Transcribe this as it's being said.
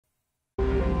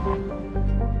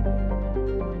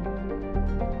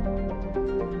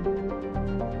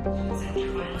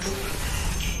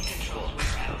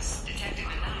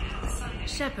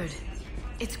Shepard,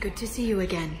 it's good to see you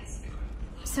again.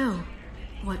 So,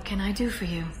 what can I do for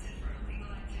you?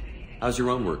 How's your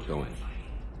own work going?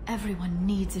 Everyone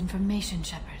needs information,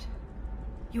 Shepard.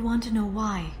 You want to know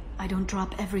why I don't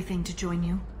drop everything to join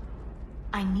you?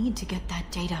 I need to get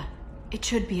that data. It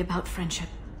should be about friendship,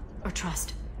 or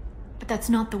trust. But that's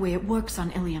not the way it works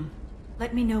on Ilium.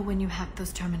 Let me know when you hack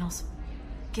those terminals.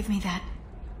 Give me that,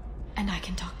 and I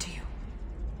can talk to you.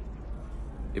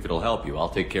 If it'll help you, I'll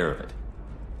take care of it.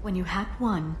 When you hack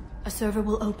one, a server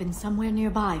will open somewhere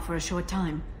nearby for a short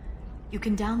time. You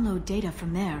can download data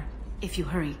from there, if you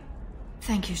hurry.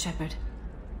 Thank you, Shepard.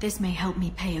 This may help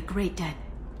me pay a great debt.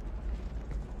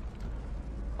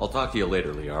 I'll talk to you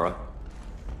later, Liara.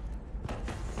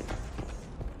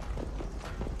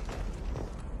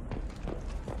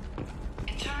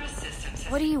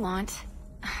 What do you want?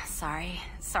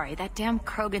 Sorry, that damn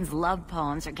Krogan's love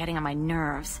poems are getting on my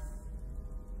nerves.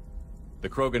 The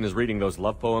Krogan is reading those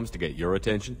love poems to get your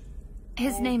attention?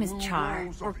 His name is Char.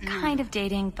 We're kind of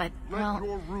dating, but,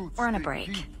 well, we're on a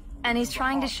break. And he's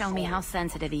trying to show me how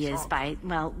sensitive he is by,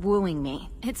 well, wooing me.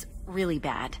 It's really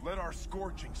bad. Let our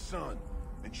scorching sun.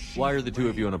 Why are the two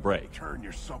of you on a break?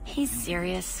 He's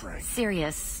serious.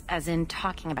 Serious, as in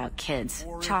talking about kids.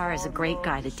 Char is a great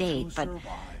guy to date, but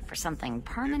for something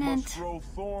permanent...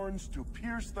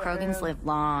 Krogans live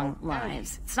long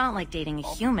lives. It's not like dating a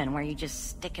human where you just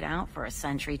stick it out for a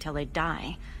century till they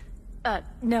die.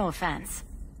 No offense.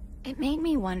 It made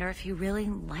me wonder if he really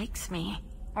likes me.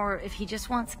 Or if he just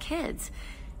wants kids.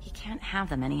 He can't have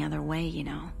them any other way, you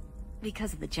know.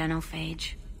 Because of the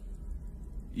genophage.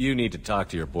 You need to talk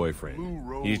to your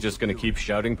boyfriend. He's just gonna keep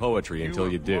shouting poetry until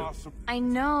you do. I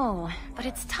know, but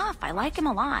it's tough. I like him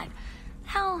a lot.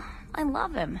 Hell, I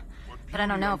love him. But I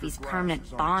don't know if he's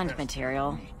permanent Bond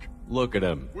material. Look at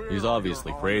him. He's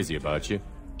obviously crazy about you.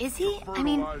 Is he? I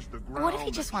mean, what if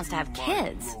he just wants to have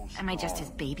kids? Am I just his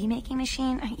baby-making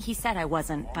machine? He said I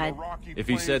wasn't, but... If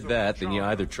he said that, then you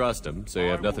either trust him, so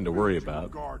you have nothing to worry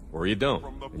about, or you don't,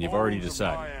 and you've already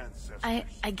decided.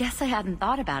 I guess I hadn't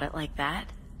thought about it like that.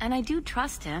 And I do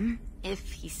trust him,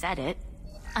 if he said it.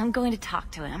 I'm going to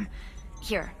talk to him.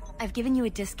 Here, I've given you a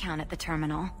discount at the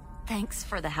terminal. Thanks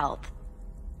for the help.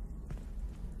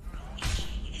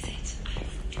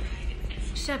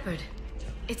 Shepard,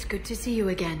 it's good to see you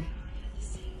again.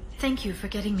 Thank you for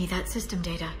getting me that system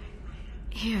data.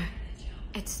 Here,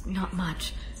 it's not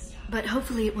much, but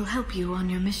hopefully it will help you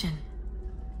on your mission.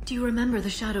 Do you remember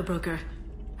the Shadow Broker?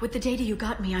 With the data you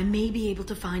got me, I may be able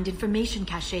to find information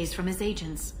caches from his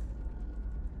agents.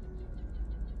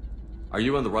 Are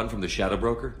you on the run from the Shadow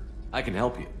Broker? I can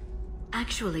help you.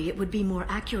 Actually, it would be more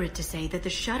accurate to say that the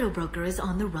Shadow Broker is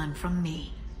on the run from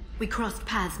me. We crossed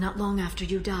paths not long after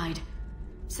you died.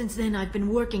 Since then, I've been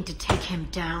working to take him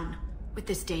down. With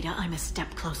this data, I'm a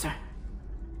step closer.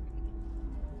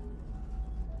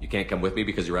 You can't come with me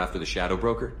because you're after the Shadow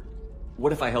Broker?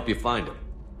 What if I help you find him?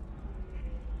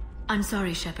 I'm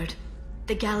sorry, Shepard.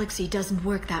 The galaxy doesn't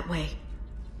work that way.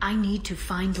 I need to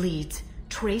find leads,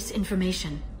 trace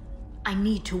information. I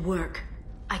need to work.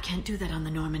 I can't do that on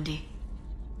the Normandy.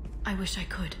 I wish I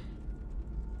could.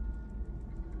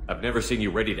 I've never seen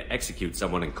you ready to execute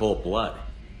someone in cold blood.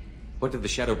 What did the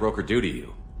Shadow Broker do to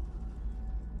you?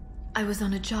 I was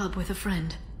on a job with a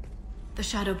friend. The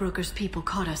Shadow Broker's people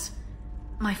caught us.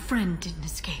 My friend didn't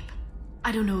escape.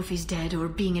 I don't know if he's dead or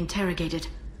being interrogated.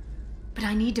 But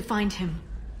I need to find him.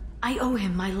 I owe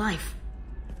him my life.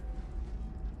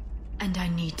 And I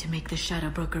need to make the Shadow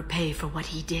Broker pay for what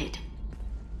he did.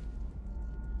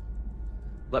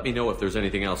 Let me know if there's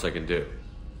anything else I can do.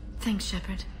 Thanks,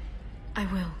 Shepard. I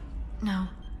will. Now,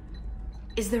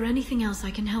 is there anything else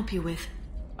I can help you with?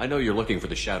 I know you're looking for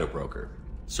the Shadow Broker.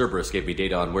 Cerberus gave me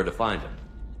data on where to find him.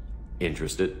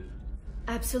 Interested?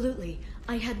 Absolutely.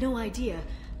 I had no idea.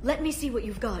 Let me see what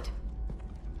you've got.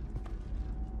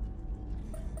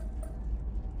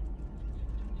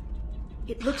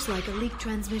 It looks like a leaked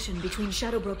transmission between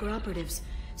Shadow Broker operatives.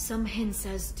 Some hints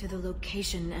as to the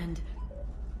location and...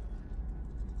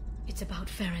 It's about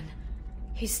Farron.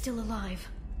 He's still alive.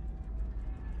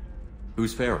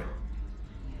 Who's Farron?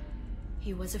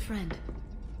 He was a friend.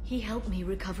 He helped me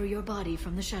recover your body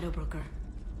from the Shadow Broker.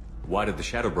 Why did the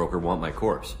Shadow Broker want my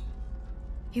corpse?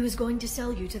 He was going to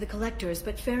sell you to the Collectors,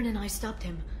 but Farron and I stopped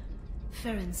him.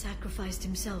 Farron sacrificed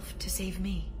himself to save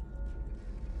me.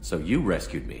 So you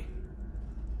rescued me?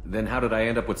 Then how did I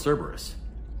end up with Cerberus?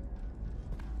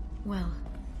 Well,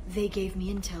 they gave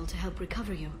me intel to help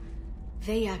recover you.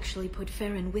 They actually put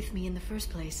Farron with me in the first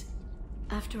place.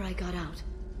 After I got out,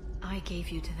 I gave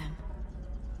you to them.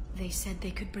 They said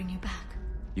they could bring you back.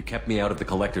 You kept me out of the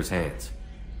Collector's hands.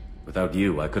 Without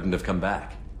you, I couldn't have come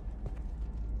back.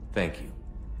 Thank you.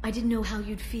 I didn't know how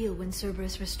you'd feel when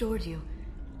Cerberus restored you.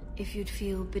 If you'd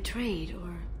feel betrayed,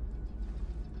 or...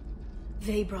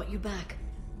 They brought you back.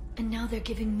 And now they're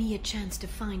giving me a chance to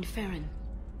find Farron.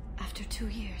 After 2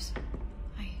 years.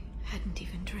 I hadn't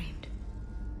even dreamed.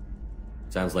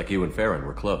 Sounds like you and Farron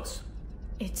were close.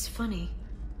 It's funny.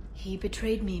 He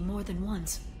betrayed me more than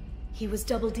once. He was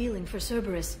double-dealing for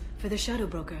Cerberus, for the Shadow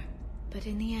Broker. But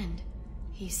in the end,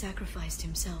 he sacrificed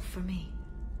himself for me.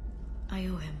 I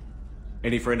owe him.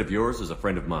 Any friend of yours is a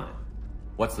friend of mine.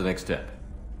 What's the next step?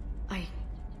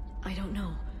 I don't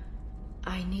know.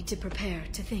 I need to prepare,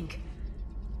 to think.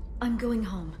 I'm going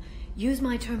home. Use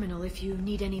my terminal if you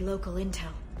need any local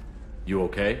intel. You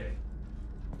okay?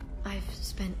 I've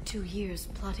spent 2 years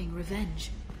plotting revenge.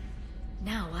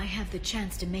 Now I have the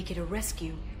chance to make it a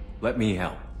rescue. Let me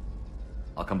help.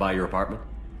 I'll come by your apartment.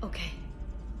 Okay.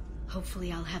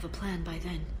 Hopefully I'll have a plan by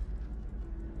then.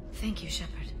 Thank you,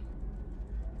 Shepard.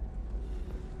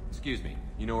 Excuse me,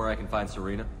 you know where I can find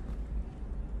Serena?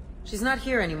 She's not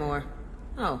here anymore.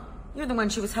 Oh, you're the one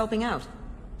she was helping out.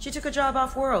 She took a job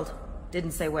off-world.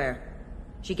 Didn't say where.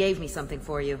 She gave me something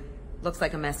for you. Looks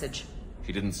like a message.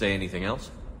 She didn't say anything else?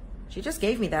 She just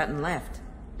gave me that and left.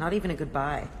 Not even a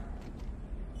goodbye.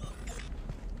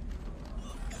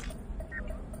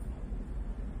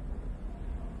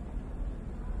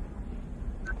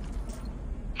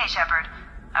 Hey, Shepard.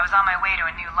 I was on my way to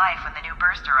a new life when the new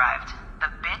burst arrived. The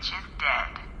bitch is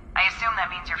dead. I assume that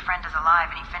means your friend is alive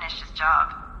and he finished his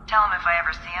job. Tell him if I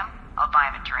ever see him, I'll buy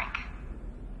him a drink.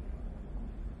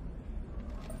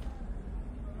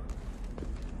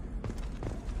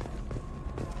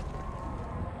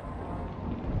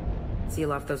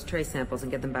 Seal off those trace samples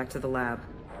and get them back to the lab.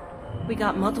 We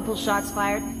got multiple shots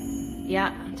fired.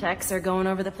 Yeah, techs are going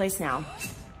over the place now.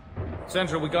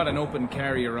 Central, we got an open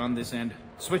carrier on this end.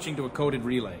 Switching to a coded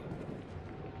relay.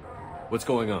 What's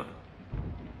going on?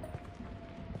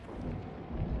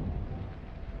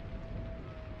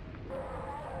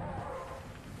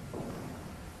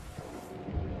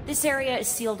 This area is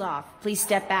sealed off. Please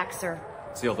step back, sir.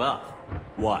 Sealed off?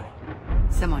 Why?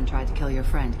 Someone tried to kill your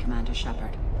friend, Commander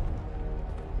Shepard.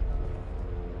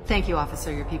 Thank you,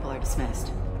 officer. Your people are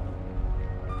dismissed.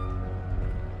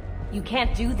 You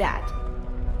can't do that.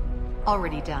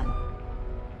 Already done.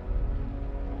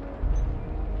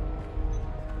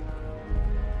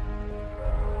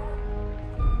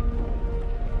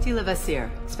 Tila Vasir,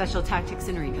 Special Tactics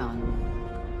and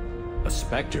Recon. A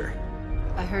Spectre?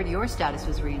 I heard your status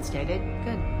was reinstated.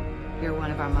 Good. You're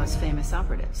one of our most famous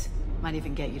operatives. Might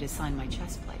even get you to sign my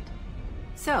chest plate.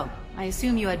 So, I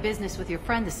assume you had business with your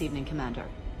friend this evening, Commander.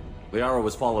 Liara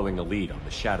was following a lead on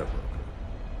the Shadow Broker.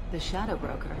 The Shadow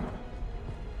Broker?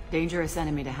 Dangerous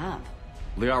enemy to have.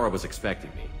 Liara was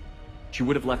expecting me. She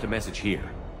would have left a message here.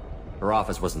 Her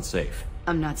office wasn't safe.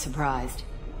 I'm not surprised.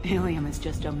 Helium is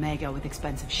just Omega with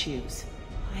expensive shoes.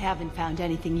 I haven't found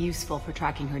anything useful for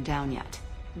tracking her down yet.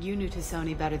 You knew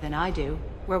T'Soni better than I do.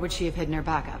 Where would she have hidden her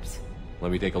backups?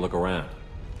 Let me take a look around.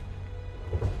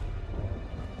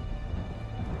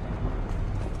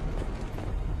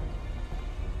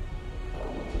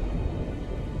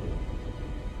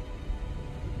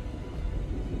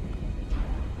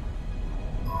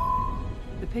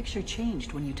 The picture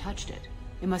changed when you touched it.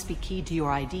 It must be keyed to your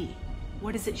ID.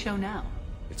 What does it show now?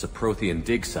 It's a Prothean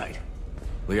dig site.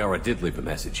 Liara did leave a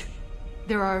message.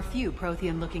 There are a few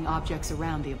Prothean-looking objects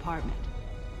around the apartment.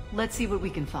 Let's see what we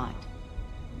can find.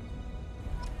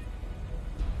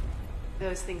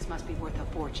 Those things must be worth a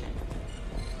fortune.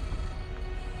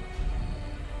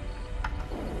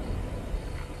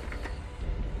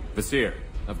 Vasir,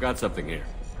 I've got something here.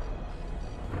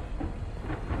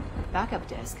 Backup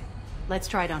disk. Let's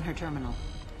try it on her terminal.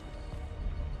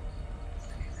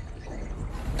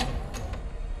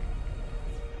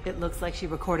 It looks like she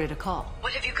recorded a call.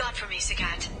 What have you got for me,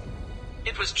 Sagat?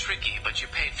 It was tricky, but you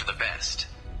paid for the best.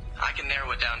 I can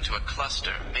narrow it down to a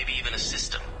cluster, maybe even a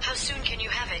system. How soon can you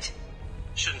have it?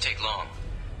 Shouldn't take long.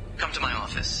 Come to my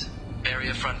office.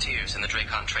 Area Frontiers in the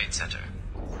Dracon Trade Center.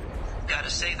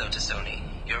 Gotta say though, T'Soni,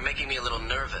 you're making me a little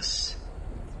nervous.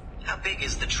 How big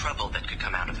is the trouble that could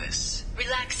come out of this?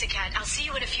 Relax, Sagat. I'll see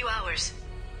you in a few hours.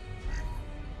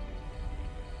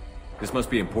 This must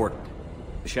be important.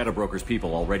 The Shadow Broker's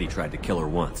people already tried to kill her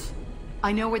once.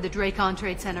 I know where the Dracon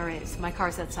Trade Center is. My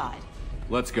car's outside.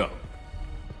 Let's go.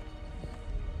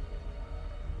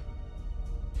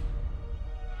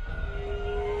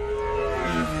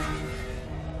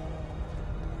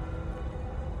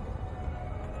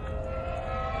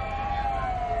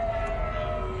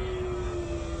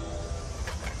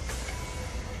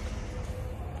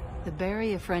 The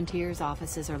Barrier Frontiers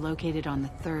offices are located on the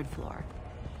 3rd floor.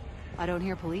 I don't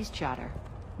hear police chatter.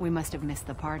 We must have missed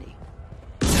the party.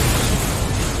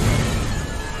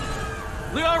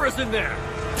 Liara's in there!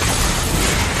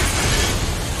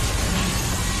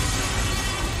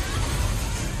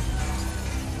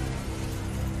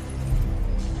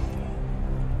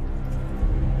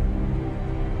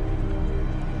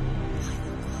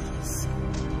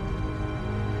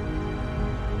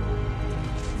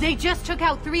 They just took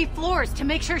out 3 floors to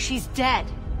make sure she's dead.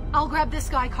 I'll grab this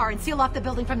Sky car and seal off the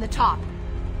building from the top.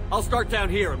 I'll start down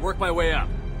here and work my way up.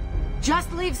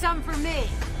 Just leave some for me.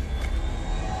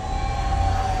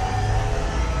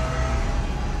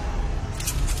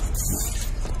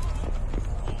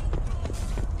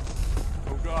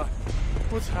 Oh God,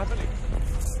 what's happening?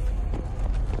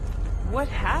 What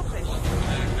happened?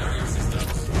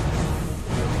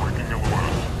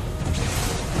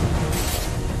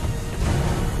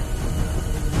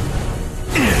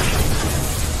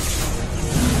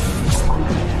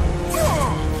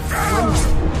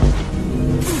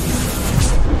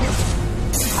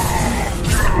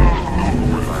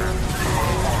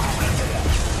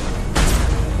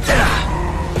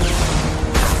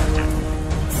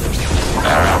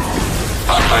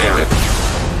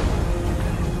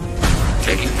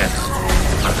 Taking hits.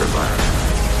 Under fire.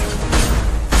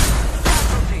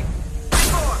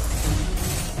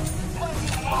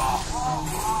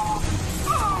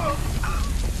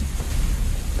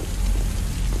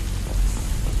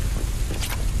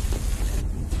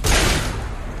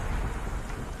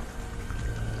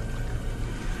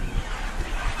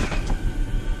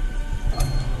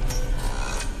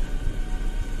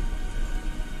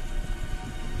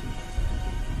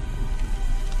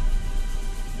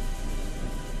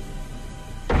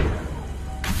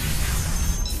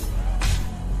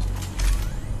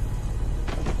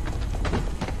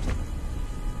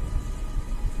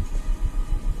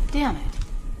 Damn it.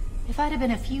 If I'd have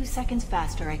been a few seconds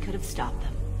faster, I could have stopped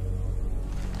them.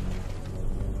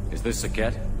 Is this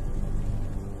Saket?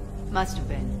 Must have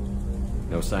been.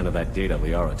 No sign of that data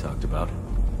Liara talked about.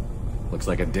 Looks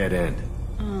like a dead end.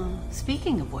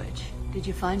 Speaking of which, did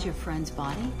you find your friend's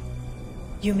body?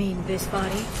 You mean this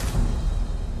body?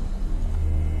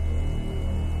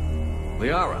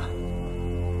 Liara!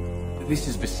 This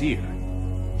is Visir.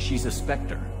 She's a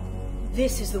Spectre.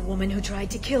 This is the woman who tried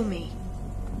to kill me.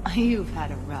 You've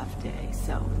had a rough day,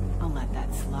 so I'll let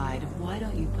that slide. Why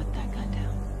don't you put that gun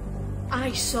down?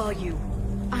 I saw you.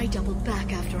 I doubled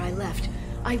back after I left.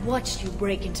 I watched you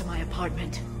break into my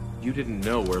apartment. You didn't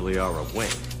know where Liara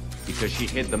went, because she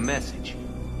hid the message.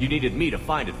 You needed me to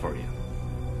find it for you.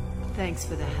 Thanks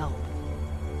for the help.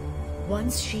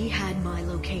 Once she had my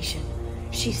location,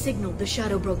 she signaled the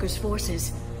Shadow Broker's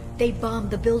forces. They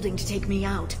bombed the building to take me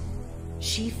out.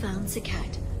 She found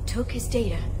Saket, took his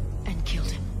data, and killed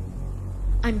him.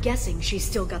 I'm guessing she's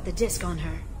still got the disc on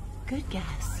her. Good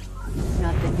guess.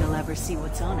 Not that you'll ever see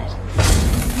what's on it.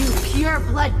 You pure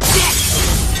blood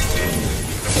bitch!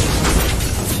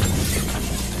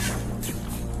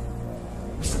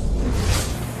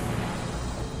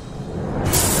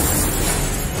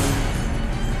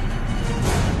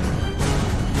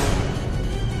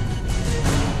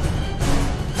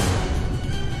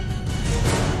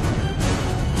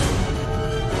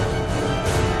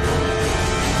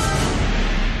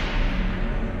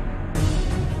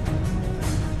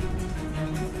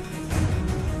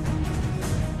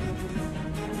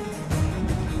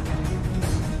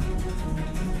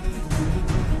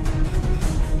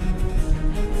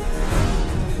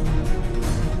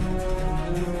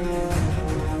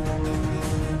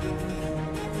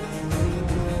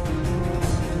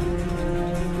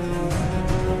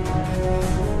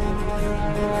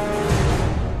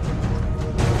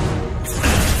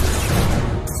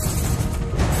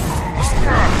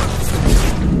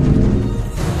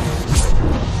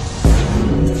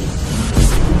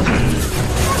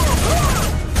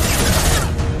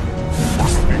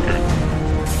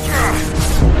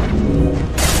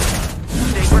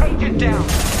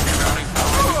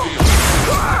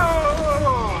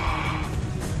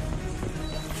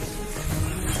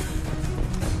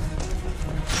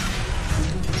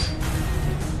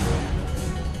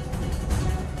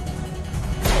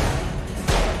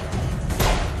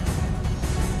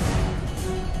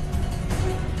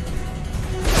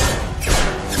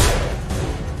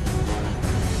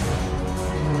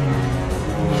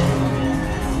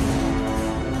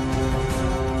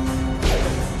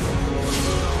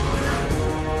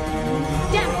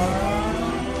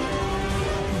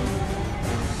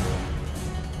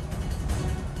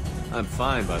 I'm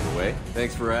fine, by the way.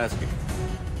 Thanks for asking.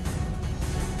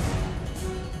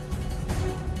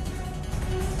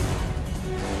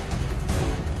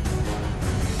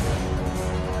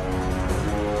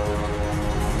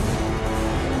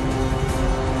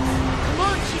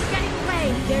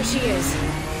 There she is.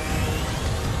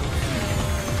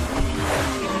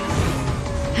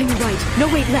 Hang a right. No,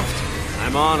 wait, left.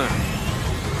 I'm on her.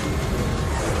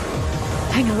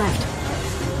 Hang a left.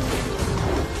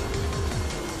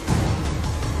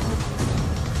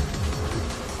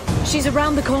 She's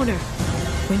around the corner.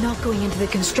 We're not going into the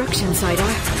construction site, are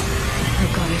we?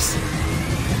 Oh, goddess.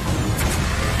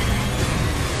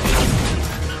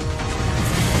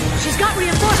 She's got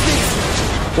reinforcements!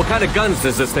 What kind of guns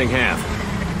does this thing have?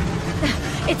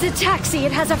 It's a taxi.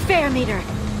 It has a fare meter.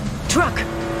 Truck.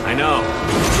 I know.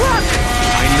 Truck!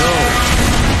 I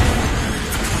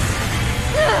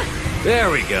know. There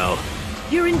we go.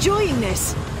 You're enjoying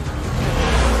this. A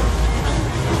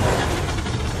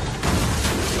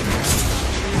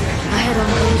head-on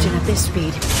collision at this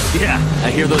speed. Yeah,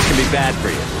 I hear those can be bad for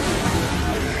you.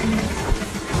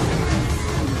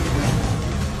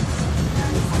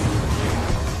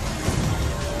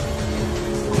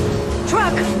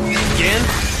 Truck! Again?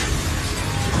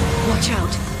 Watch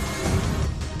out.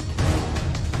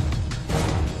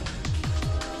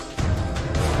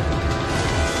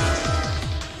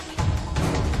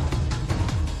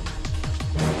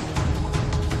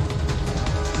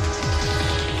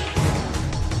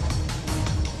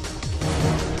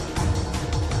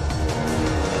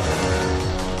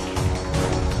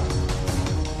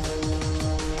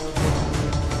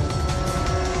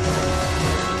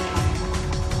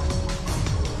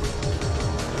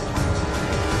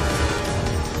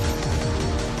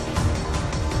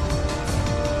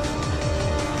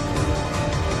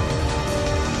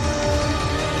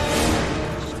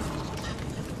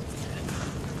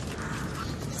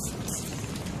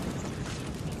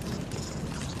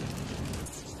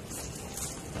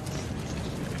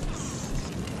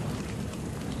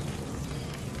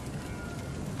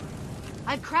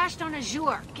 I've crashed on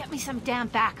Azure. Get me some damn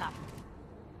backup.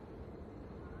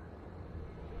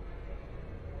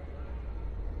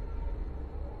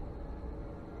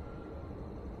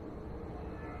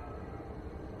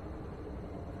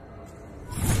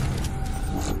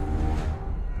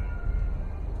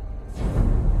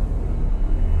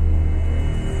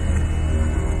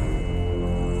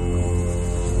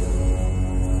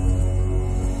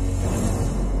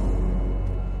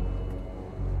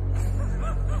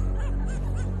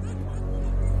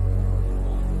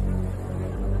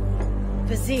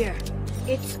 Vizier,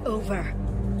 it's over.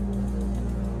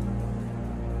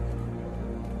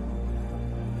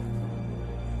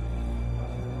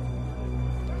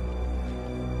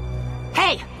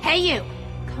 Hey! Hey you!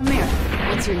 Come here.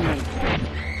 What's your name?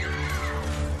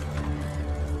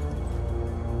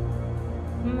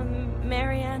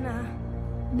 Mariana.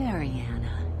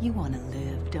 Mariana. You want to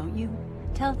live, don't you?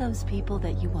 Tell those people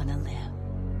that you want to live.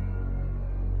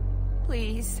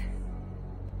 Please.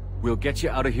 We'll get you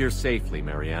out of here safely,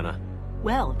 Mariana.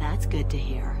 Well, that's good to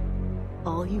hear.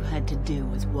 All you had to do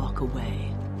was walk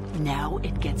away. Now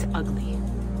it gets ugly.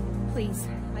 Please,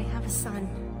 I have a son.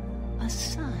 A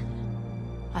son?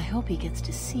 I hope he gets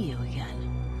to see you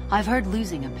again. I've heard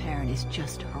losing a parent is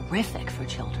just horrific for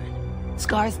children.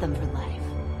 Scars them for life.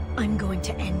 I'm going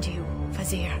to end you,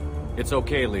 Vizier. It's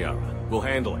okay, Liara. We'll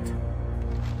handle it.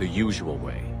 The usual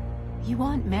way. You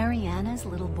want Mariana's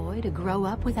little boy to grow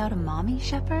up without a mommy,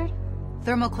 Shepard?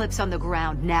 Thermal clips on the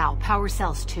ground now. Power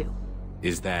cells too.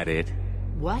 Is that it?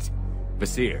 What?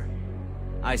 Vizier,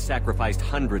 I sacrificed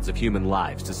hundreds of human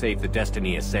lives to save the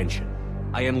Destiny Ascension.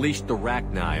 I unleashed the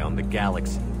Rachni on the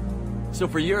galaxy. So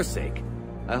for your sake,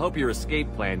 I hope your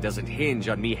escape plan doesn't hinge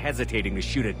on me hesitating to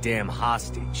shoot a damn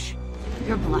hostage.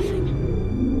 You're bluffing.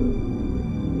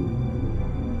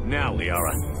 Now,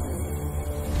 Liara.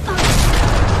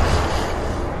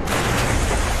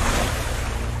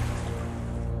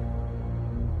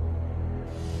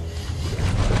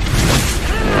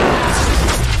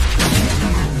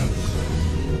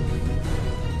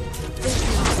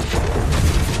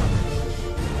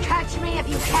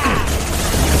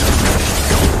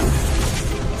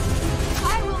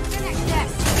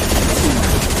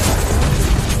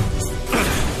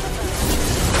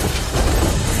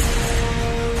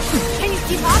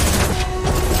 Keep up!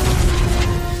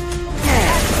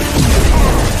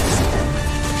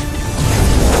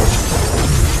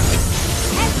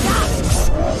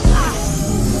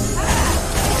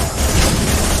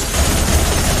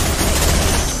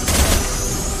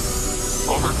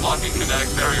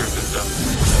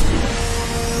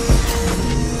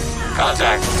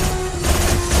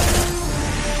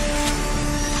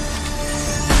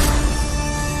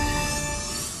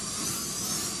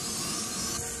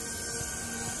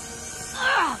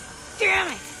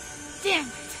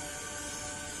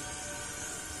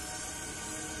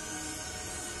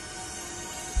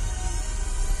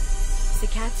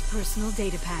 Sikat's personal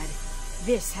datapad.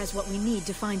 This has what we need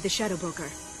to find the Shadow Broker.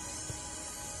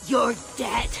 You're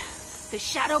dead. The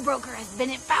Shadow Broker has been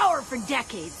in power for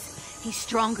decades. He's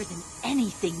stronger than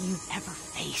anything you've ever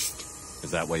faced.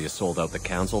 Is that why you sold out the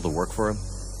Council to work for him?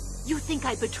 You think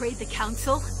I betrayed the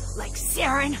Council? Like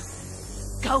Saren?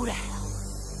 Go to hell.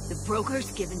 The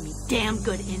Broker's given me damn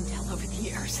good intel over the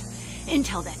years.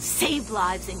 Intel that saved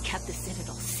lives and kept the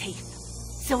Citadel safe.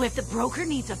 So if the Broker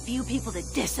needs a few people to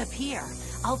disappear,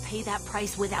 I'll pay that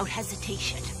price without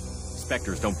hesitation.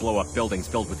 Spectres don't blow up buildings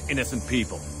filled with innocent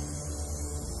people.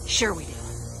 Sure we do.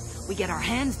 We get our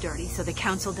hands dirty so the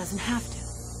Council doesn't have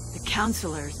to. The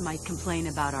Councilors might complain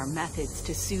about our methods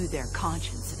to soothe their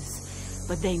consciences,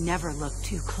 but they never look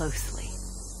too closely.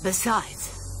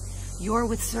 Besides, you're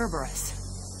with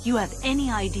Cerberus. You have any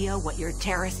idea what your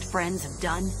terrorist friends have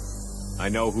done? I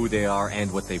know who they are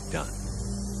and what they've done.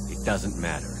 It doesn't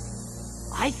matter.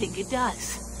 I think it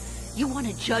does. You want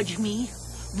to judge me?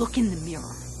 Look in the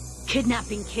mirror.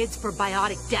 Kidnapping kids for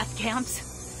biotic death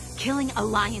camps? Killing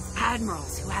Alliance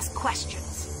admirals who ask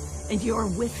questions. And you're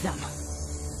with them.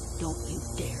 Don't you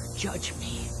dare judge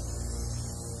me.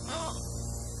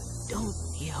 Don't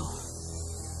you?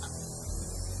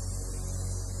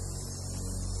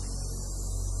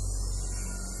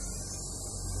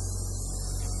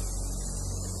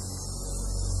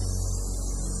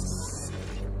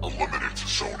 Eliminate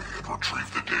Izuniy and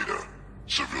retrieve the data.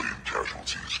 Civilian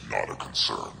casualties not a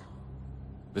concern.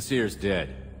 Vasir's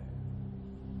dead.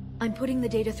 I'm putting the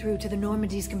data through to the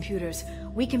Normandy's computers.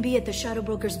 We can be at the Shadow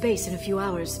Broker's base in a few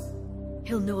hours.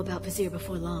 He'll know about Vasir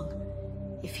before long.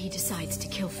 If he decides to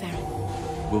kill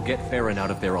Farron. We'll get Farron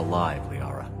out of there alive,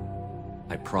 Liara.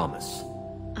 I promise.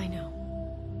 I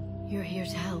know. You're here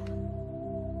to help.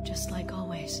 Just like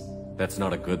always. That's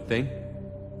not a good thing?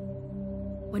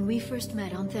 When we first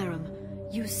met on Therum,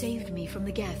 you saved me from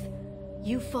the Geth.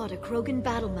 You fought a Krogan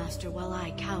battlemaster while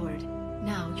I cowered.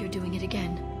 Now you're doing it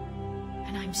again.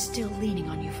 And I'm still leaning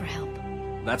on you for help.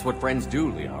 That's what friends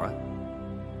do, Liara.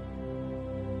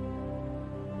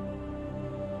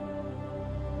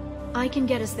 I can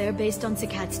get us there based on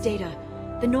Sikat's data.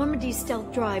 The Normandy's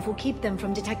stealth drive will keep them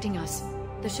from detecting us.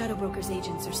 The Shadow Broker's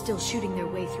agents are still shooting their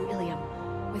way through Ilium.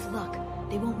 With luck,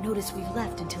 they won't notice we've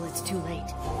left until it's too late.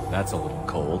 That's a little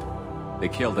cold. They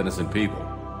killed innocent people.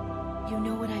 You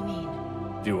know what I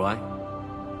mean. Do I?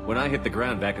 When I hit the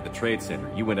ground back at the trade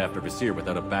center, you went after Vasir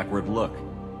without a backward look.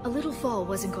 A little fall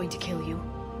wasn't going to kill you.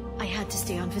 I had to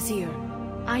stay on Vasir.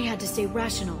 I had to stay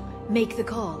rational, make the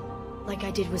call, like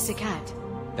I did with Sikat.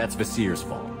 That's Vasir's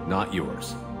fault, not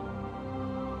yours.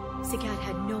 Sikat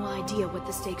had no idea what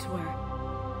the stakes were.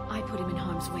 I put him in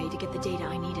harm's way to get the data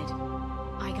I needed.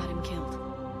 I got him killed.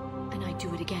 And I'd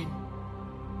do it again.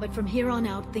 But from here on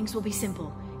out, things will be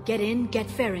simple. Get in, get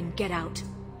Farron, get out.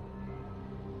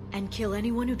 And kill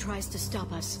anyone who tries to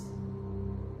stop us.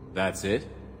 That's it?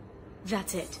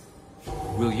 That's it.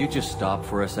 Will you just stop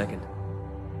for a second?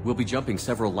 We'll be jumping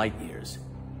several light years.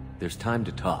 There's time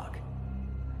to talk.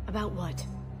 About what?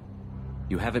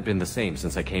 You haven't been the same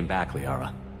since I came back,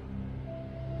 Liara.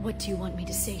 What do you want me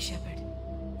to say, Shepard?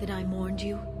 That I mourned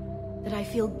you? That I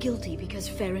feel guilty because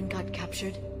Farron got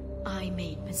captured? I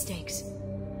made mistakes.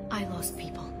 I lost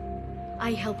people.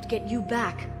 I helped get you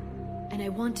back. And I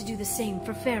want to do the same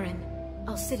for Farron.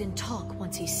 I'll sit and talk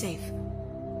once he's safe.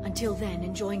 Until then,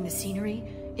 enjoying the scenery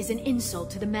is an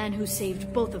insult to the man who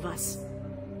saved both of us.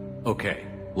 Okay,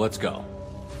 let's go.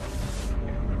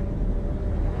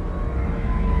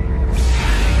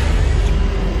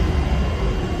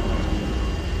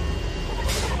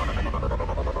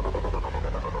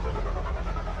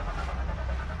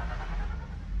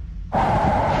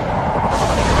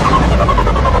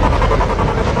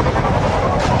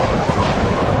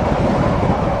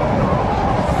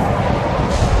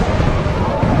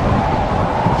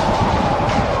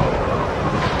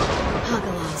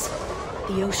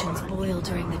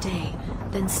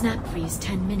 Snap freeze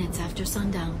 10 minutes after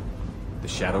sundown. The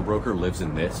Shadow Broker lives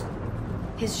in this?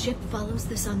 His ship follows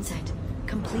the sunset,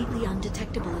 completely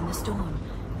undetectable in the storm,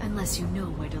 unless you know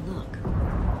where to look.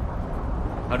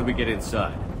 How do we get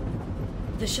inside?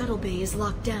 The shuttle bay is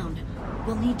locked down.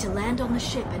 We'll need to land on the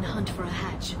ship and hunt for a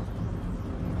hatch.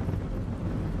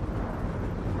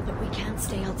 But we can't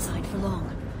stay outside for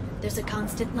long. There's a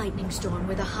constant lightning storm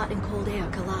where the hot and cold air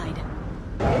collide.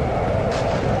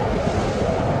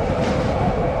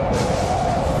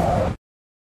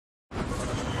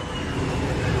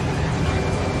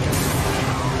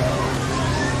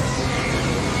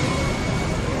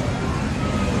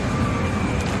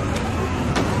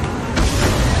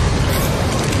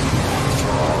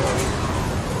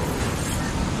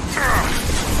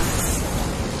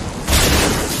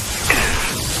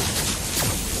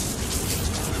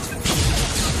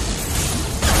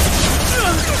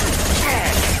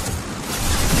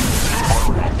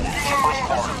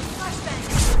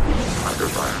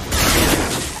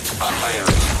 fire. Fire.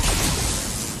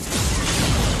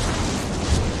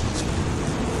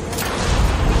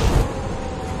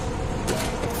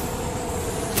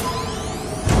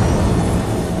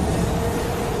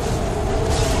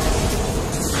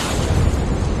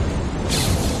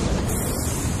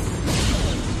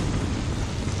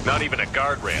 Not even a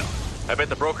guardrail. I bet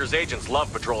the broker's agents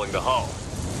love patrolling the hull.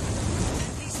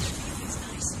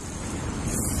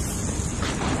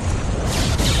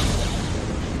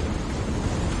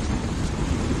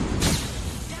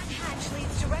 That hatch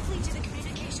leads directly to the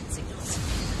communication signals.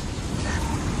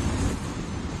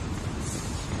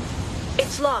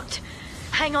 It's locked.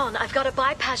 Hang on, I've got a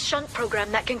bypass shunt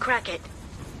program that can crack it.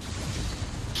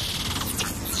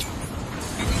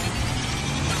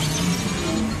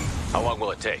 How long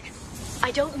will it take? I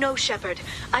don't know, Shepard.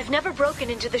 I've never broken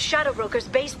into the Shadow Broker's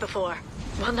base before.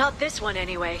 Well, not this one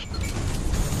anyway.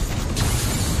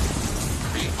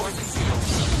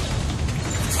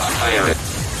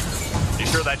 You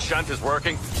sure that shunt is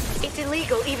working? It's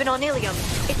illegal even on Ilium.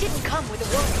 It didn't come with a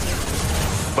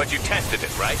warning. But you tested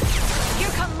it, right?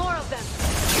 Here come more of them.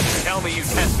 Tell me you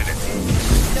tested it.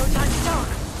 No time to talk.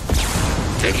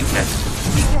 Taking test.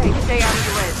 Okay, stay out of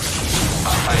the way.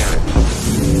 Fire.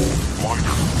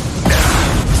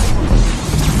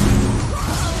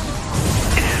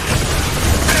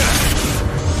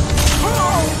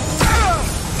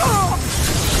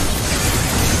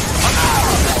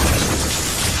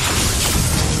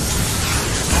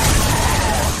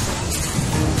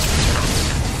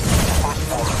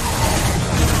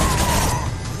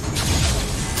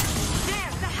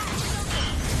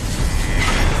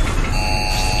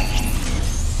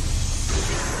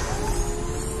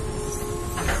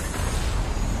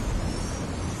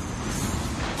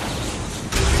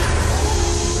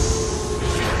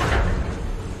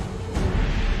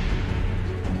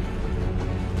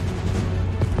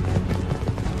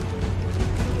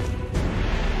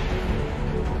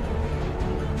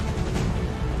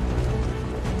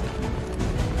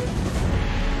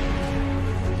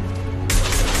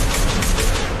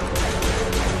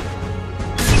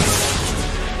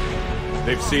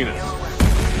 They've seen us.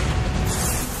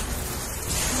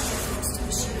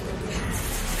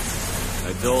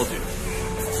 I told you.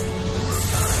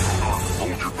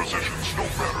 Hold your positions no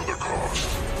matter the cost.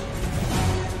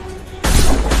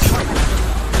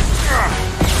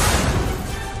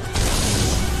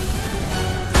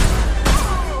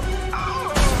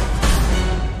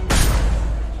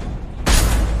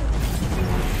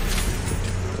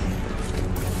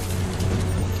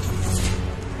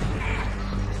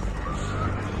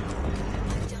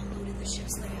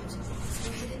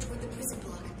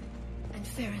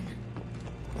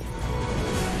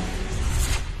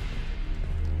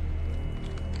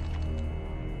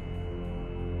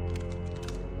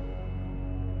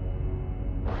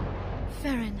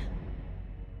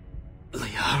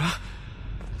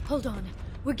 Hold on.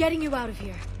 We're getting you out of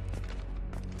here.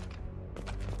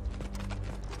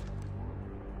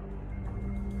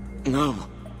 No.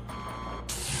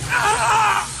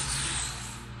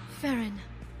 Farron.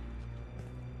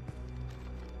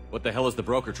 What the hell is the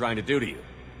broker trying to do to you?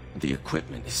 The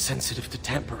equipment is sensitive to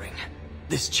tampering.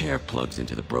 This chair plugs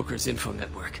into the broker's info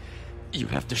network. You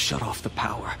have to shut off the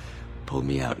power. Pull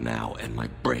me out now and my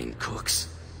brain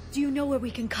cooks. Do you know where we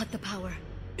can cut the power?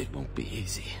 It won't be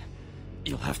easy.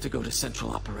 You'll have to go to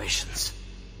Central Operations.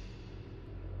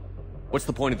 What's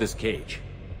the point of this cage?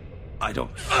 I don't...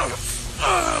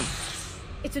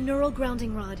 It's a neural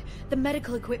grounding rod. The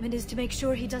medical equipment is to make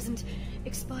sure he doesn't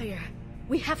expire.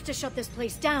 We have to shut this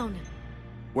place down.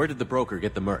 Where did the broker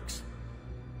get the mercs?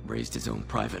 Raised his own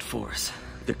private force.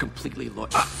 They're completely loyal.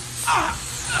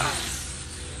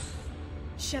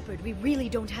 Shepard, we really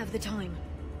don't have the time.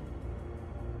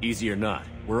 Easy or not,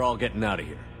 we're all getting out of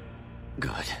here.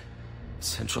 Good.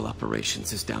 Central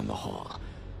Operations is down the hall.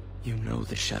 You know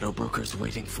the Shadow Broker's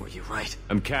waiting for you, right?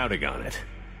 I'm counting on it.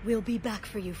 We'll be back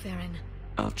for you, Farron.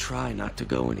 I'll try not to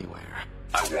go anywhere.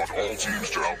 I want all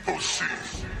teams to Outpost C.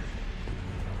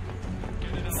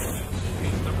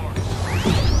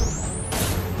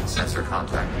 Sensor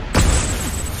contact.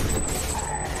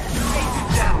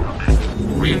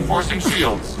 Reinforcing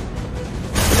shields.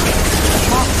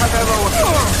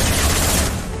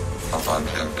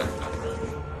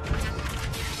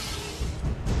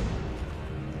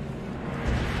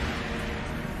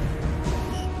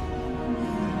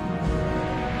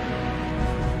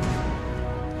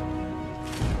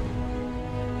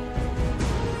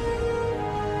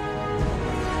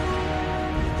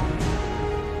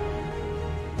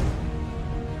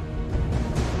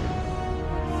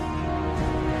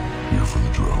 Here for the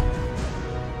drill.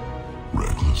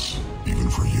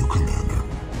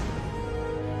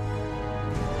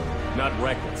 Not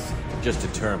reckless, just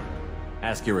determined.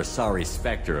 Ask your Asari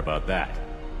Spectre about that.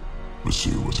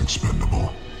 Monsieur was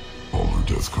expendable. All her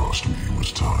death cost me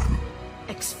was time.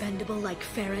 Expendable like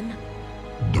Farron?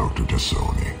 Dr.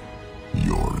 T'Soni,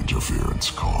 your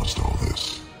interference caused all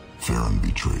this. Farron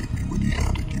betrayed me when he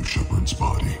handed you Shepard's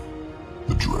body.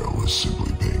 The Drell is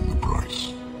simply paying the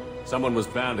price. Someone was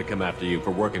bound to come after you for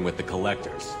working with the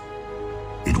Collectors.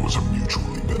 It was a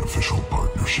mutually beneficial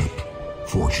partnership.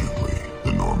 Fortunately,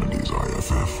 the Normandy's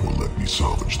IFF will let me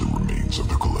salvage the remains of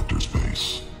the Collector's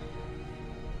base.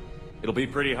 It'll be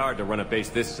pretty hard to run a base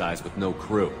this size with no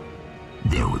crew.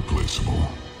 They're replaceable.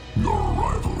 Your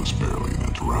arrival is barely an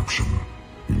interruption.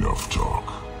 Enough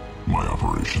talk. My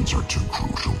operations are too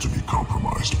crucial to be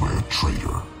compromised by a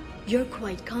traitor. You're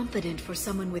quite confident for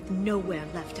someone with nowhere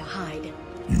left to hide.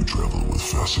 You travel with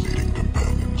fascinating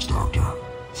companions, Doctor.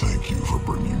 Thank you for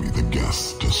bringing me the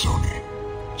guests, T'Soni.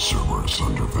 Cerberus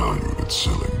undervalued its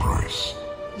selling price.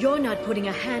 You're not putting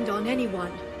a hand on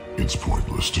anyone. It's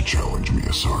pointless to challenge me,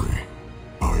 Asari.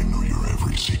 I know your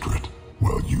every secret,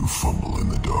 while you fumble in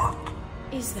the dark.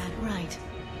 Is that right?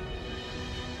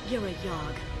 You're a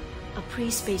Yogg, a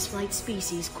pre-spaceflight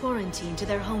species quarantined to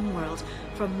their homeworld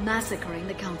from massacring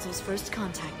the Council's first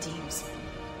contact teams.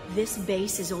 This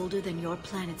base is older than your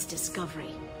planet's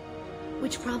discovery,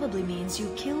 which probably means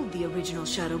you killed the original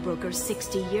Shadow Broker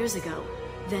 60 years ago,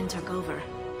 then took over.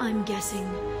 I'm guessing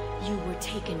you were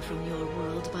taken from your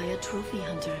world by a trophy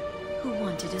hunter who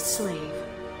wanted a slave.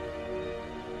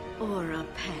 Or a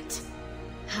pet.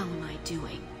 How am I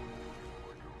doing?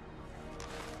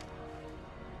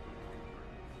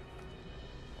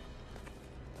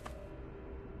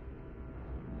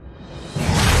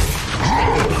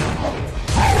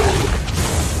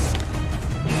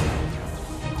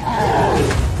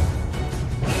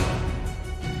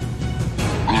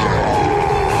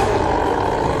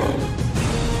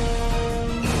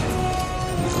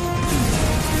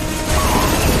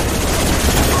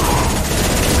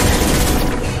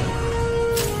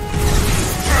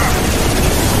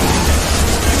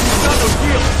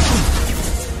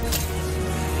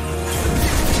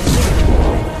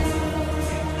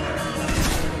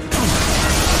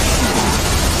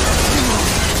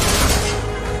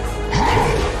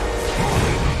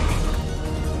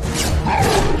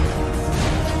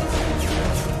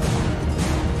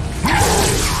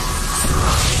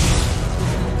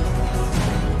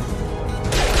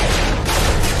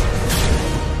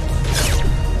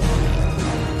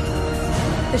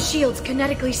 Shield's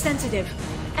kinetically sensitive.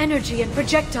 Energy and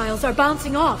projectiles are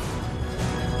bouncing off.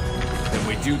 Then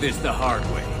we do this the hard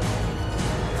way.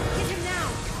 Hit him now!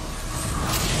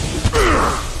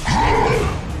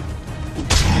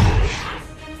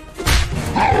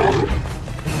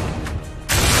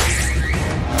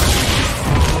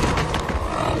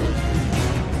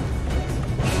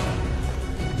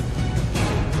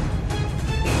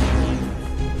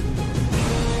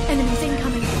 Enemies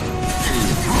incoming.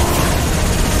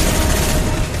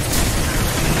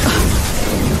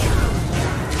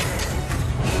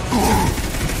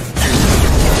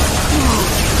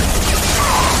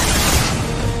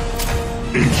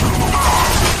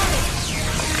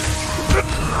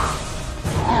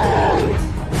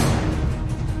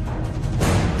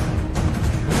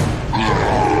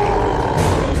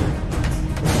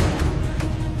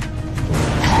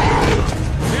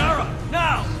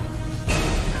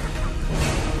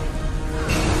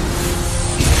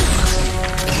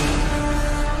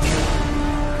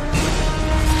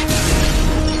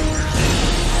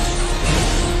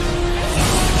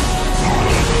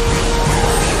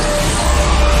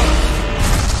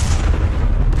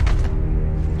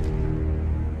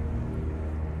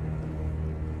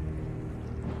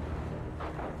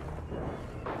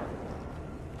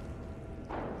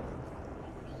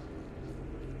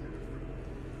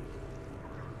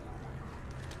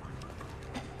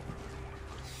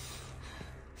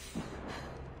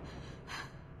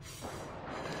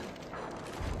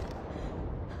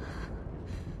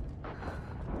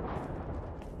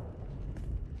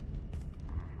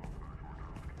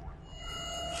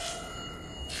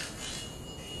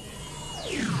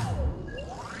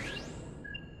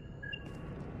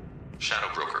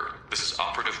 Shadow Broker, this is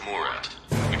Operative Murat.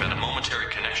 We've had a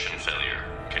momentary connection failure.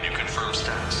 Can you confirm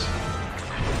status?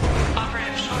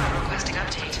 Operative Shora requesting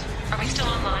update. Are we still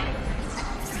online?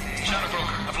 Shadow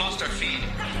Broker, I've lost our feed.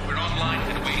 We're online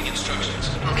and awaiting instructions.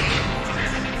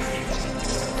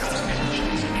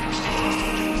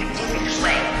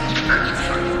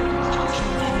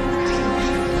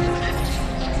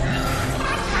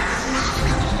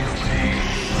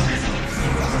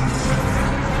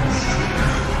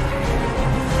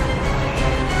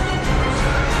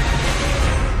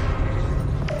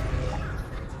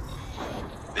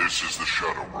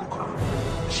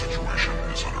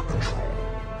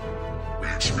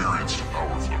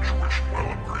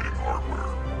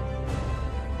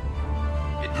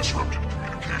 disrupted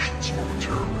communications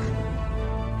momentarily.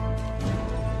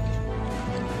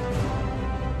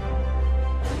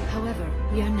 However,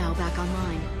 we are now back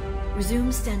online.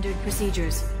 Resume standard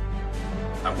procedures.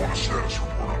 I want a status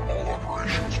report on all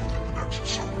operations within the next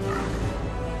solar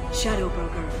day. Shadow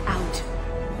Broker, out.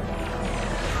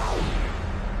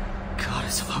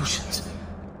 Goddess of Oceans.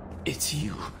 It's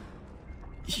you.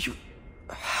 You...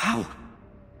 How?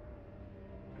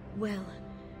 Well,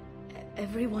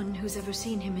 everyone who's ever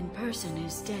seen him in person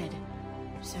is dead,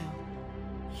 so...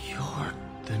 You're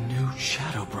the new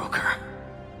Shadow Broker.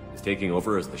 Is taking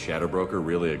over as the Shadow Broker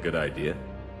really a good idea?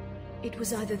 It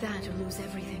was either that or lose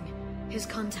everything. His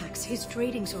contacts, his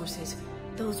trading sources,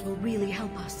 those will really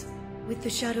help us. With the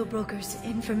Shadow Broker's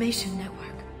information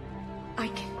network,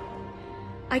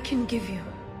 I can give you...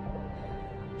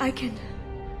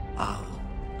 I'll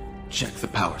check the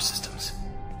power systems.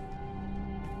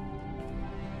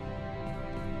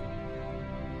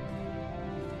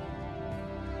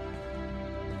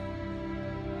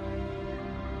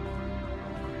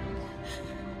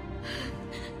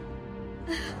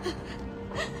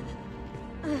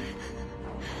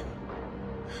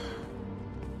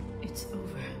 It's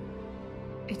over.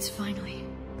 It's finally...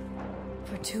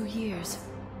 For 2 years.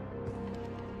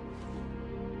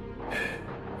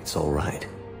 It's all right.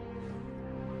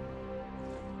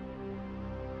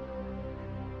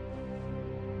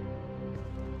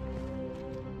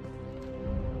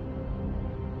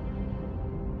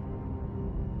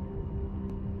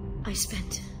 I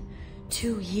spent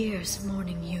 2 years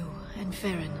mourning you and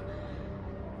Farron.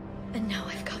 And now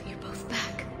I've got you both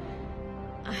back.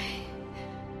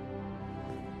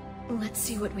 Let's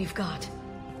see what we've got.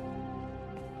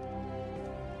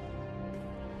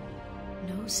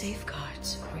 No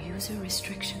safeguards or user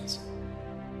restrictions.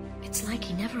 It's like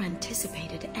he never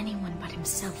anticipated anyone but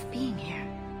himself being here.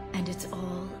 And it's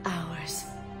all ours.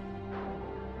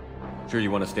 Sure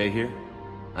you want to stay here?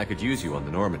 I could use you on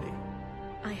the Normandy.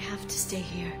 I have to stay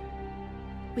here.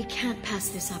 We can't pass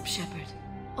this up, Shepard.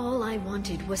 All I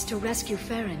wanted was to rescue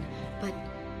Farron, but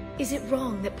is it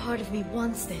wrong that part of me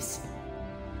wants this?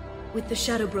 With the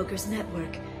Shadow Broker's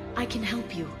network, I can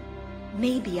help you.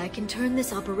 Maybe I can turn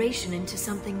this operation into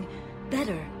something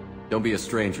better. Don't be a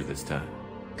stranger this time.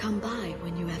 Come by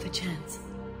when you have a chance.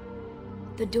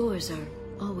 The doors are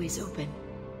always open.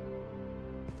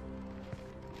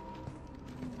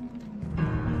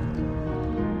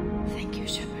 Thank you,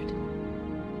 Shepard,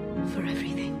 for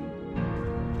everything.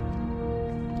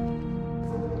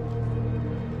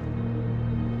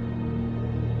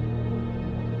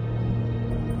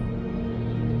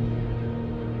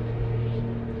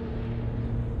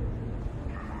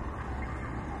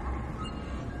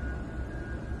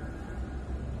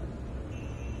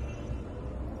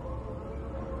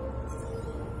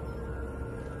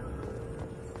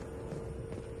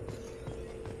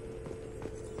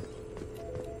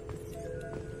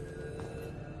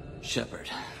 Shepard,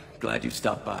 glad you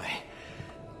stopped by.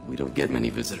 We don't get many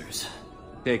visitors.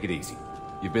 Take it easy.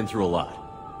 You've been through a lot.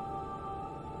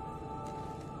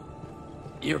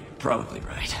 You're probably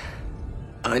right.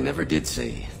 I never did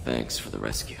say thanks for the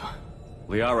rescue.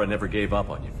 Liara never gave up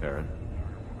on you, Farron.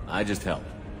 I just helped.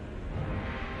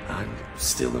 I'm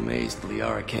still amazed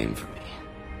Liara came for me.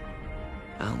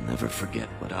 I'll never forget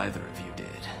what either of you did.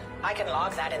 I can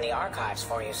log that in the archives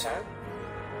for you, sir.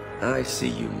 I see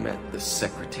you met the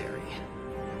Secretary.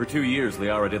 For 2 years,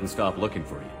 Liara didn't stop looking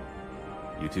for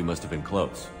you. You two must have been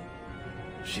close.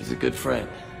 She's a good friend.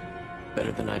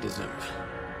 Better than I deserve.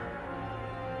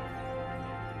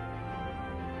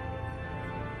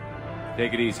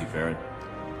 Take it easy, Farron.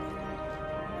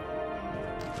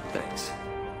 Thanks.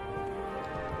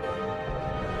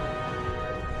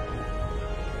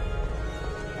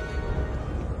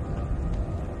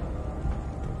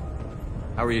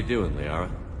 How are you doing, Liara?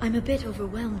 I'm a bit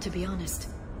overwhelmed, to be honest.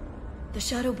 The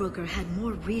Shadow Broker had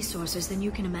more resources than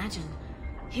you can imagine.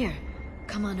 Here,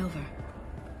 come on over.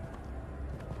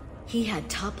 He had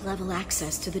top-level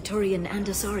access to the Turian and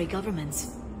Asari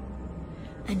governments.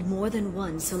 And more than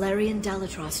one Solarian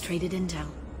Dalatros traded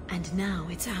intel. And now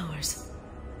it's ours.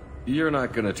 You're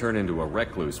not gonna turn into a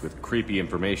recluse with creepy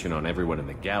information on everyone in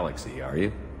the galaxy, are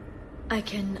you? I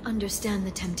can understand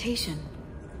the temptation.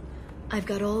 I've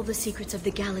got all the secrets of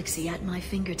the galaxy at my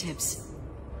fingertips.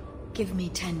 Give me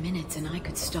 10 minutes and I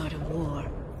could start a war.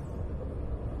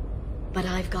 But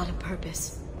I've got a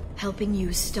purpose. Helping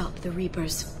you stop the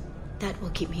Reapers. That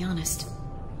will keep me honest.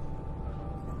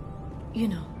 You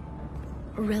know,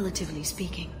 relatively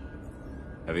speaking.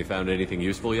 Have you found anything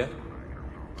useful yet?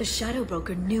 The Shadow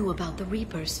Broker knew about the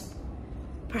Reapers.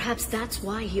 Perhaps that's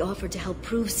why he offered to help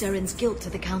prove Saren's guilt to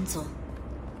the Council.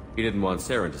 He didn't want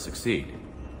Saren to succeed.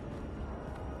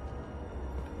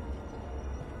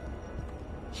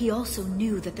 He also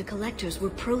knew that the Collectors were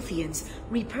Protheans,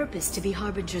 repurposed to be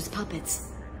Harbinger's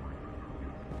puppets.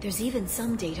 There's even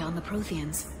some data on the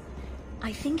Protheans.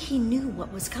 I think he knew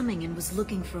what was coming and was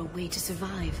looking for a way to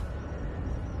survive.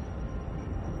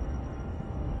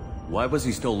 Why was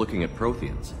he still looking at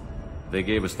Protheans? They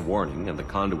gave us the warning and the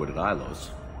conduit at Ilos,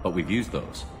 but we've used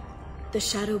those. The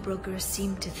Shadow Brokers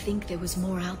seemed to think there was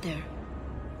more out there.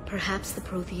 Perhaps the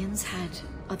Protheans had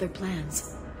other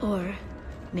plans. Or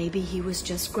maybe he was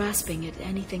just grasping at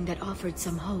anything that offered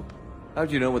some hope.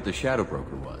 How'd you know what the Shadow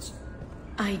Broker was?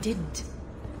 I didn't.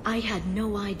 I had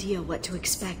no idea what to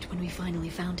expect when we finally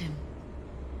found him.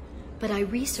 But I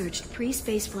researched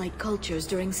pre-spaceflight cultures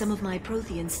during some of my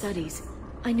Prothean studies.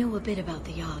 I know a bit about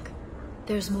the Yogg.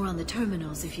 There's more on the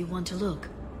terminals if you want to look.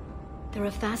 They're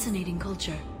a fascinating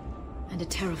culture, and a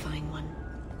terrifying one.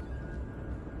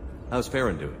 How's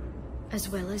Farron doing? As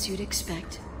well as you'd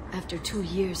expect, after 2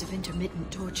 years of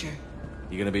intermittent torture.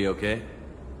 You gonna be okay?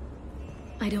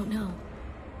 I don't know.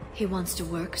 He wants to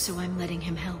work, so I'm letting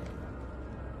him help.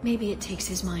 Maybe it takes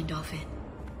his mind off it.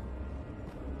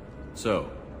 So,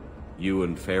 you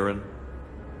and Farron?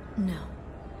 No.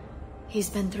 He's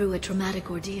been through a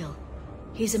traumatic ordeal.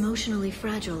 He's emotionally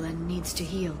fragile and needs to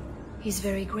heal. He's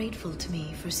very grateful to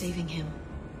me for saving him.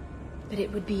 But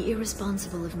it would be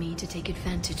irresponsible of me to take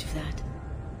advantage of that.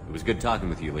 It was good talking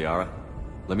with you, Liara.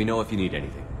 Let me know if you need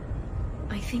anything.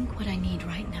 I think what I need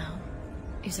right now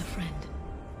is a friend.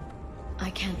 I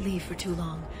can't leave for too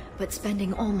long, but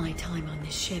spending all my time on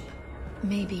this ship.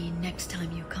 Maybe next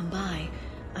time you come by,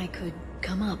 I could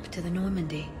come up to the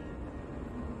Normandy.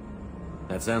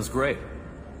 That sounds great.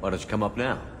 Why don't you come up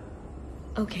now?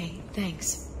 Okay,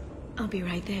 thanks. I'll be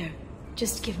right there.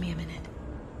 Just give me a minute.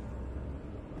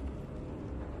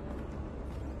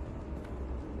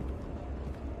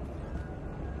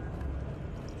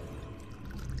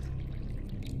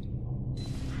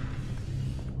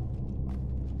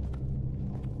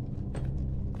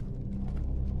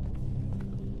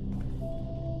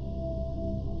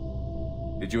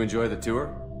 Did you enjoy the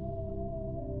tour?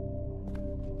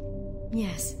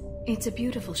 Yes, it's a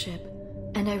beautiful ship.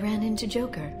 And I ran into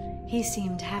Joker. He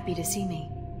seemed happy to see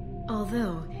me.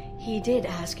 Although, he did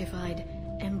ask if I'd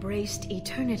embraced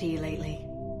eternity lately.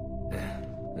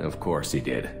 Of course he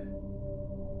did.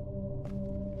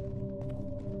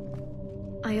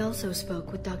 I also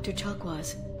spoke with Dr.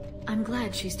 Chakwas. I'm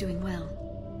glad she's doing well.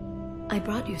 I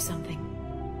brought you something.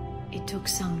 It took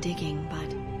some digging,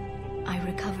 but I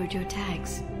recovered your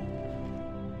tags.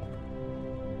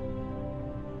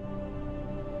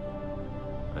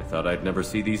 I thought I'd never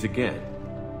see these again.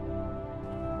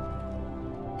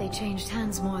 They changed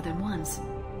hands more than once.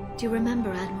 Do you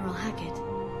remember Admiral Hackett?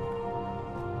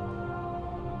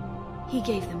 He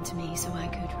gave them to me so I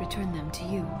could return them to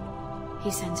you.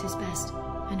 He sends his best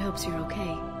and hopes you're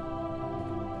okay.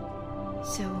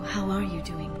 So, how are you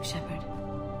doing, Shepard?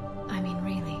 I mean,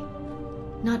 really.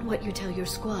 Not what you tell your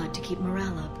squad to keep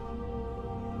morale up.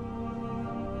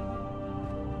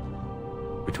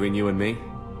 Between you and me,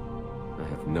 I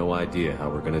have no idea how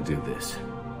we're gonna do this.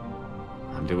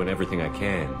 I'm doing everything I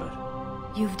can, but...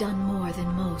 You've done more than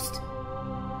most.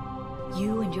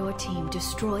 You and your team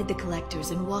destroyed the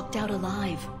Collectors and walked out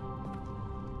alive.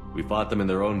 We fought them in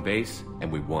their own base,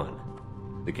 and we won.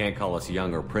 They can't call us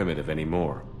young or primitive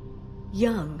anymore.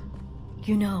 Young?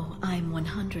 You know, I'm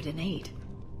 108.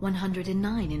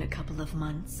 109 in a couple of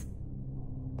months.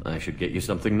 I should get you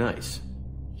something nice.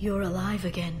 You're alive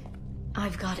again.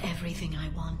 I've got everything I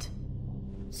want.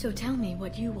 So tell me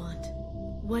what you want.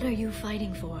 What are you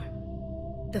fighting for?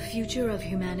 The future of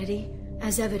humanity,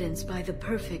 as evidenced by the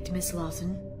perfect Miss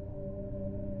Lawson?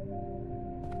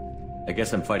 I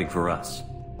guess I'm fighting for us.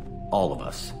 All of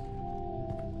us.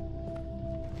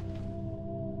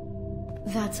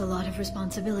 That's a lot of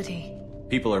responsibility.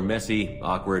 People are messy,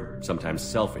 awkward, sometimes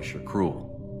selfish or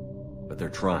cruel. But they're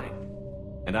trying.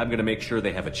 And I'm gonna make sure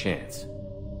they have a chance.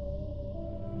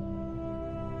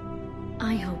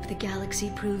 I hope the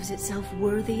galaxy proves itself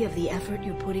worthy of the effort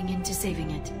you're putting into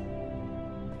saving it.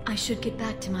 I should get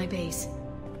back to my base,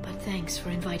 but thanks for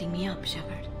inviting me up,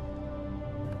 Shepard.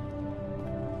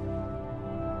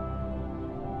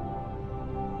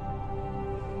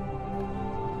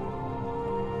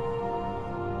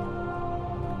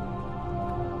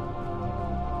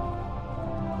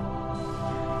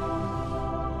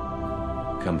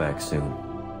 Come back soon.